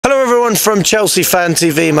everyone from Chelsea Fan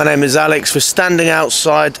TV, my name is Alex. We're standing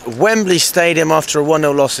outside Wembley Stadium after a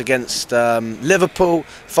 1-0 loss against Liverpool.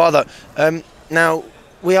 Fathur, now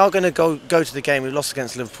we are going to go to the game. We lost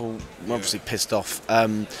against Liverpool, we're obviously pissed off.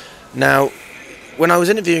 Now, when I was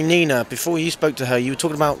interviewing Nina, before you spoke to her, you were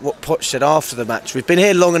talking about what Poch said after the match. We've been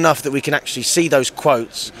here long enough that we can actually see those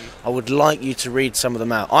quotes. I would like you to read some of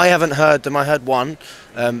them out. I haven't heard them, I heard one.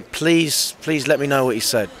 Please let me know what he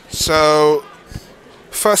said. So,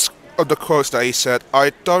 first of the quotes that he said,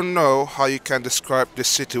 I don't know how you can describe this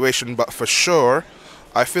situation, but for sure,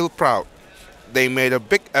 I feel proud. They made a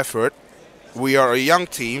big effort. We are a young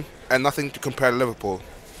team and nothing to compare to Liverpool.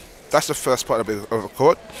 That's the first part of the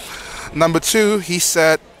quote. Number two, he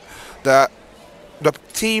said that the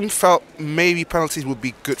team felt maybe penalties would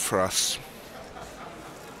be good for us.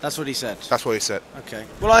 That's what he said? That's what he said. Okay.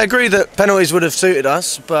 Well, I agree that penalties would have suited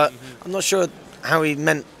us, but I'm not sure how he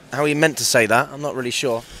meant to say that. I'm not really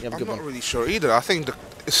sure. I'm not really sure either. I think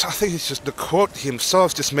it's just the quote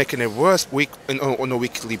himself just making it worse on a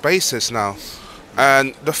weekly basis now.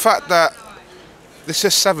 And the fact that this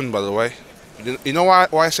is 7, by the way. You know why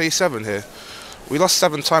I say 7 here? We lost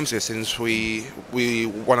 7 times here since we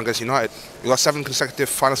won against United. We lost 7 consecutive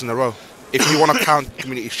finals in a row. If you want to count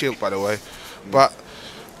Community Shield, by the way. But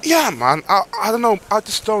yeah, man, I don't know. I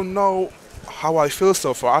just don't know how I feel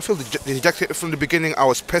so far. I feel dejected from the beginning. I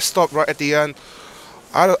was pissed off right at the end.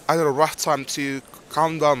 I had a rough time to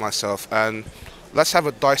calm down myself, and let's have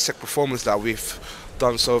a dissect performance that we've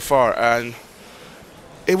done so far. And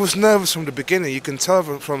it was nervous from the beginning. You can tell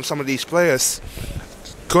from some of these players.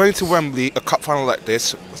 Going to Wembley, a cup final like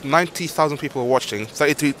this, 90,000 people watching,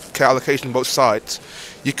 32k allocation both sides,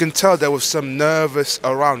 you can tell there was some nervous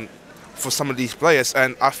around for some of these players,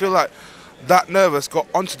 and I feel like that nervous got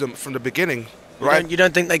onto them from the beginning. Right? You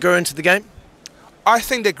don't think they grew into the game? I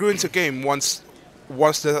think they grew into the game once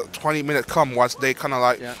the 20-minute come, once they kind of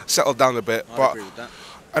like settled down a bit. I agree with that.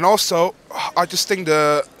 And also, I just think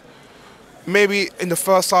maybe in the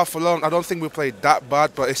first half alone, I don't think we played that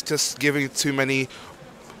bad, but it's just giving too many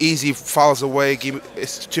easy fouls away,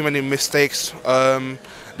 it's too many mistakes.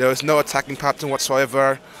 There was no attacking pattern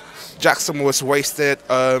whatsoever. Jackson was wasted.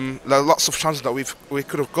 There are lots of chances that we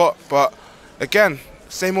could have got, but again,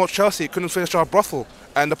 same old Chelsea, couldn't finish our brothel.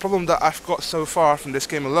 And the problem that I've got so far from this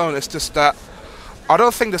game alone is just that I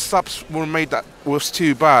don't think the subs were made that was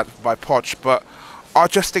too bad by Poch, but I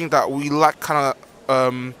just think that we lack kind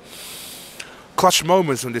of clutch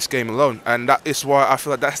moments in this game alone, and that is why I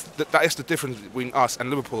feel like that is the difference between us and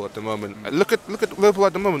Liverpool at the moment. Look at Liverpool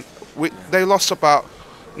at the moment. They lost about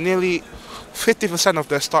nearly 50% of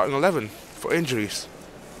their starting 11 for injuries.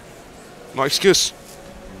 No excuse.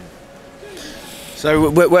 So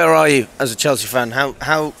where are you as a Chelsea fan?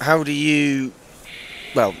 How do you?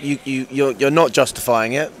 Well, you're not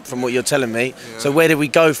justifying it from what you're telling me. Yeah. So where do we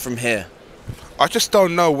go from here? I just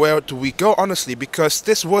don't know where do we go, honestly, because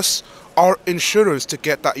this was our insurance to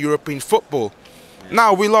get that European football.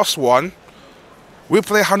 Now we lost one. We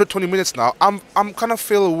play 120 minutes now. I'm kind of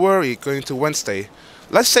feel worried going to Wednesday.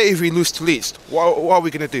 Let's say if we lose to Leeds, what are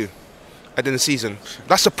we gonna do at the end of the season?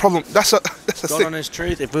 That's a problem. That's a God honest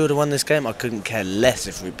truth, if we would have won this game, I couldn't care less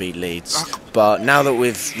if we beat Leeds. But now that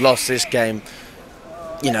we've lost this game,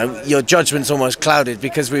 you know, your judgment's almost clouded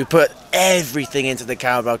because we put everything into the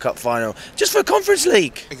Carabao Cup Final just for Conference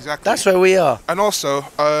League. Exactly. That's where we are. And also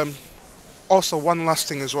one last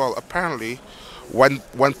thing as well. Apparently, when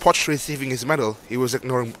Poch receiving his medal, he was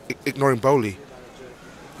ignoring Bowley.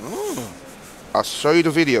 Oh. I'll show you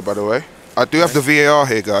the video, by the way. I do have the VAR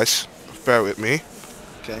here, guys. Bear with me.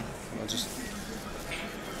 Okay. I'll just...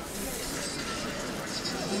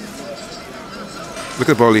 Look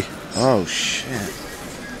at Bowley. Oh shit.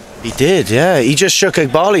 He did, yeah. He just shook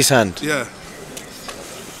Barley's hand. Yeah.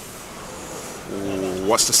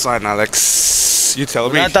 What's the sign, Alex? You tell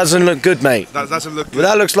me. That doesn't look good, mate. That doesn't look good. But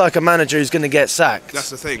that looks like a manager who's going to get sacked. That's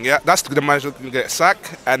the thing, yeah. That's the manager who's going to get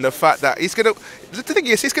sacked, and the fact that he's going to... The thing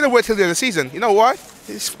is, he's going to wait till the end of the season. You know why?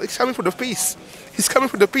 He's coming for the peace. He's coming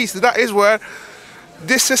for the peace. That is where...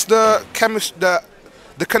 This is the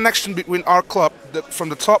connection between our club, from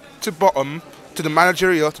the top to bottom, to the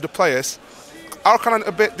managerial, to the players, are kind of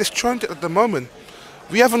a bit disjointed at the moment.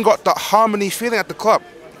 We haven't got that harmony feeling at the club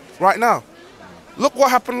right now. Look what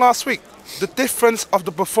happened last week. The difference of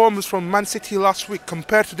the performance from Man City last week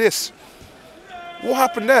compared to this. What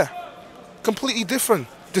happened there? Completely different.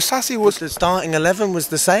 Disasi was... The starting 11 was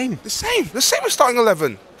the same. The same as starting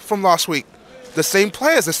 11 from last week. The same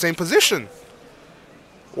players, the same position.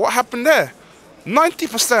 What happened there?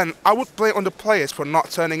 90% I would blame on the players for not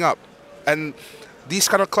turning up. And these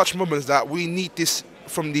kind of clutch moments that we need this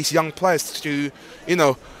from these young players to, you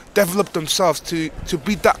know, develop themselves to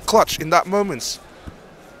be that clutch in that moments.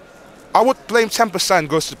 I would blame 10%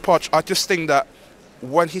 goes to Poch. I just think that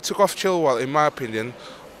when he took off Chilwell, in my opinion,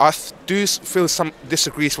 I do feel some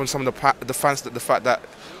disagrees from some of the fans that the fact that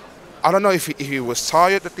I don't know if he was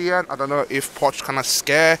tired at the end. I don't know if Poch kind of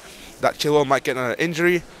scared that Chilwell might get an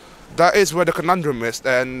injury. That is where the conundrum is,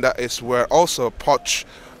 and that is where also Poch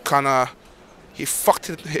kind of he fucked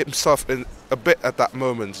himself in a bit at that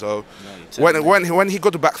moment. So when he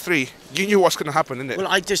got to back three, you knew what's going to happen, didn't it? Well,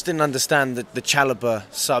 I just didn't understand the Chalobah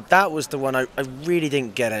sub. That was the one I really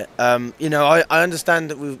didn't get it. You know, I understand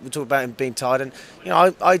that we talk about him being tired, and you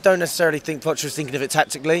know, I don't necessarily think Poch was thinking of it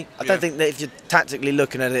tactically. I don't think that if you're tactically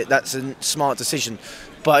looking at it, that's a smart decision.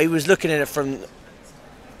 But he was looking at it from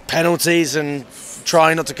penalties and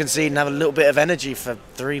trying not to concede and have a little bit of energy for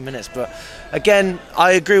 3 minutes. But again,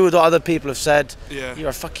 I agree with what other people have said. Yeah. You're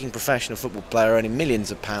a fucking professional football player earning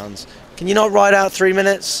millions of pounds. Can you not ride out 3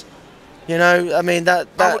 minutes? You know, I mean,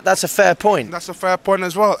 that's a fair point. That's a fair point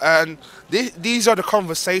as well. And these are the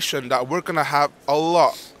conversations that we're going to have a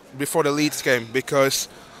lot before the Leeds game, because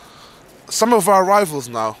some of our rivals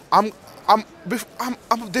now, I'm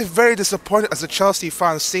very disappointed as a Chelsea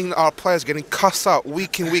fan seeing our players getting cussed out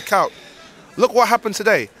week in, week out. Look what happened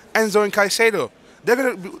today. Enzo and Caicedo. They're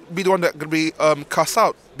going to be the one that's going to be cussed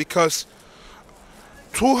out because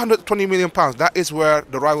 £220 million, that is where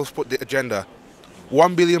the rivals put the agenda.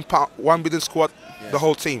 £1 billion squad, the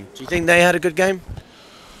whole team. Do you think they had a good game?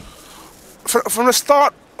 From the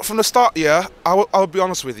start, yeah, I'll be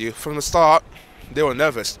honest with you. From the start, they were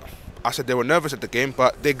nervous. I said they were nervous at the game,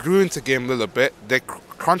 but they grew into the game a little bit. They're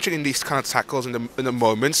crunching in these kind of tackles in the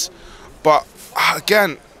moments. But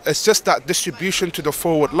again, it's just that distribution to the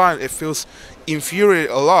forward line. It feels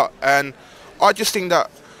infuriating a lot. And I just think that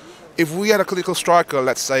if we had a clinical striker,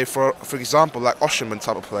 let's say, for example, like Osimhen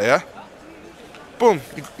type of player, boom,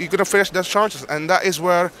 you're going to finish their chances. And that is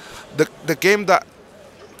where the game that,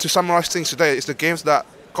 to summarize things today, is the games that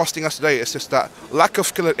costing us today. It's just that lack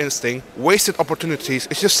of killer instinct, wasted opportunities.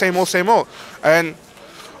 It's just same old, same old. And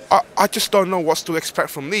I just don't know what to expect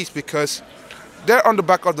from these, because they're on the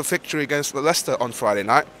back of the victory against Leicester on Friday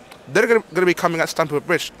night. They're going to be coming at Stamford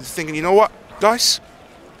Bridge thinking, you know what, guys,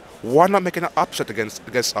 why not make an upset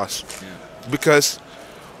against us? Yeah. Because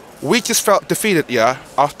we just felt defeated,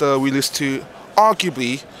 after we lost to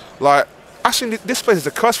arguably, like, actually this place is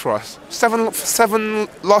a curse for us. Seven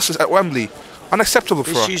losses at Wembley. Unacceptable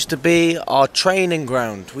for us. This used to be our training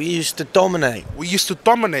ground. We used to dominate. We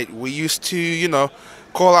used to, you know,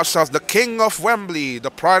 call ourselves the king of Wembley,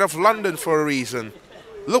 the pride of London for a reason.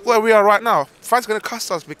 Look where we are right now. Fans going to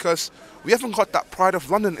cuss us because we haven't got that pride of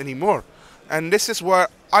London anymore. And this is where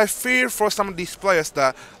I fear for some of these players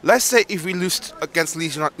that, let's say if we lose against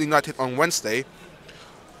Leeds United on Wednesday,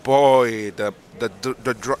 boy, the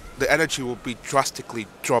energy will be drastically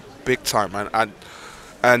dropped big time, man.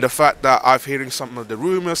 And the fact that I'm hearing some of the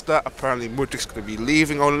rumours that apparently Mudrik's going to be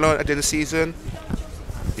leaving on loan at the end of the season.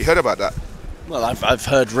 You heard about that? Well, I've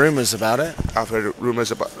heard rumours about it. I've heard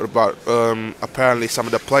rumours about apparently some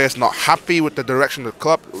of the players not happy with the direction of the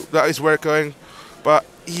club. That is where it's going. But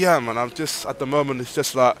yeah, man, I'm just, at the moment, it's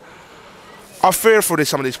just like, I fear for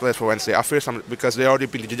some of these players for Wednesday. I fear some because they already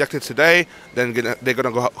been dejected today. Then they're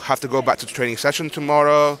gonna have to go back to the training session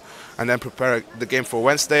tomorrow, and then prepare the game for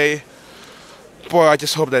Wednesday. Boy, I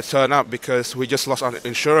just hope they turn up, because we just lost our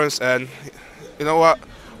insurance, and you know what?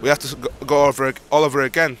 We have to go all over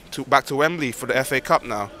again back to Wembley for the FA Cup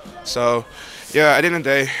now. So, yeah, at the end of the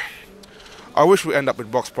day, I wish we end up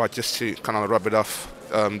with box pride just to kind of rub it off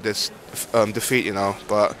this defeat, you know.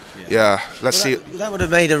 But yeah, let's see. That would have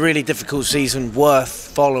made a really difficult season worth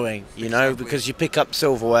following, you know, because you pick up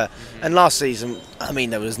silverware. And last season, I mean,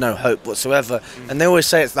 there was no hope whatsoever. And they always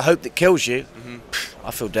say it's the hope that kills you. I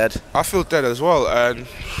feel dead. I feel dead as well, and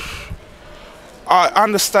I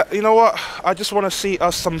understand. You know what? I just want to see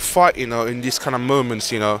us some fight, you know, in these kind of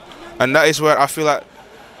moments, you know. And that is where I feel like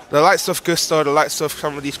the likes of Gusto, the likes of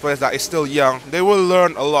some of these players that is still young, they will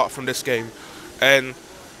learn a lot from this game. And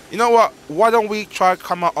you know what? Why don't we try to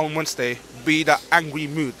come out on Wednesday, be that angry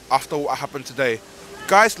mood after what happened today?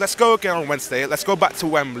 Guys, let's go again on Wednesday. Let's go back to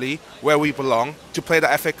Wembley, where we belong, to play the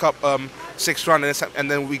FA Cup sixth round, and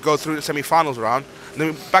then we go through the semi-finals round. And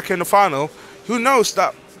then back in the final, who knows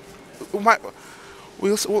that we might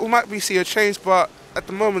see a change, but at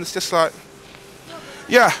the moment it's just like,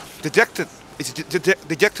 yeah, dejected. It's a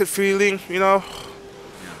dejected feeling, you know,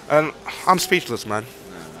 and I'm speechless, man.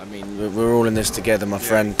 I mean, we're all in this together, my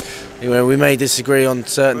friend. You know, we may disagree on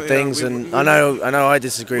certain things, and I know I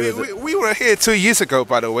disagree with it. We were here 2 years ago,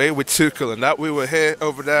 by the way, with Tuchel and that. We were here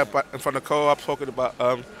over there in front of Co-op talking about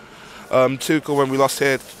Tuchel when we lost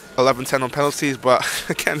here 11-10 on penalties, but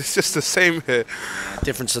again, it's just the same here.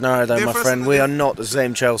 Different scenario though, my friend. We are not the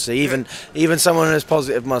same Chelsea. Even someone as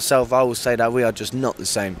positive myself, I will say that we are just not the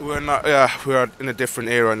same. We're not. Yeah, we are in a different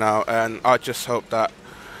era now, and I just hope that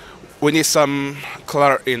we need some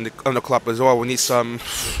clarity on the club as well. We need some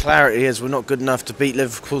clarity. Is we're not good enough to beat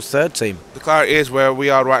Liverpool's third team. The clarity is where we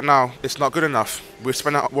are right now. It's not good enough. We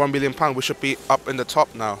spent out £1 million. We should be up in the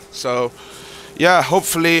top now. So. Yeah,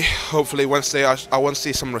 hopefully Wednesday I want to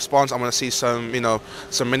see some response. I want to see some,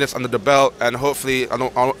 some minutes under the belt, and hopefully I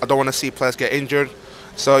don't want to see players get injured.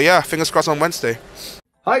 So yeah, fingers crossed on Wednesday.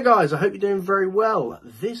 Hi guys, I hope you're doing very well.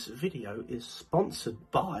 This video is sponsored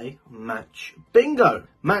by Match Bingo.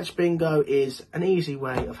 Match Bingo is an easy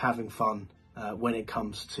way of having fun when it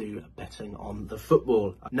comes to betting on the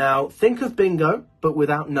football. Now, think of bingo, but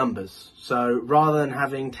without numbers. So rather than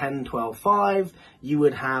having 10, 12, 5, you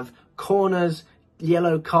would have corners,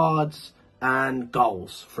 yellow cards, and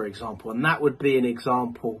goals, for example. And that would be an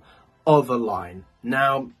example of a line.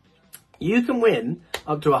 Now, you can win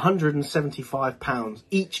up to £175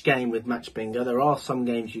 each game with Match Bingo. There are some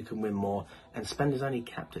games you can win more, and spend is only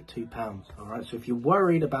capped at £2. All right, so if you're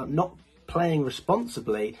worried about not playing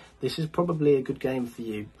responsibly, this is probably a good game for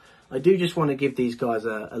you. I do just want to give these guys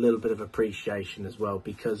a little bit of appreciation as well,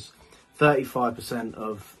 because 35%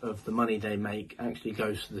 of the money they make actually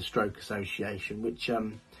goes to the Stroke Association, which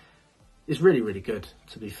is really, really good,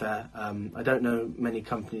 to be fair. I don't know many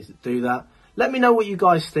companies that do that. Let me know what you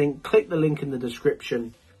guys think. Click the link in the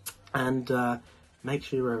description, and make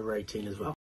sure you're over 18 as well.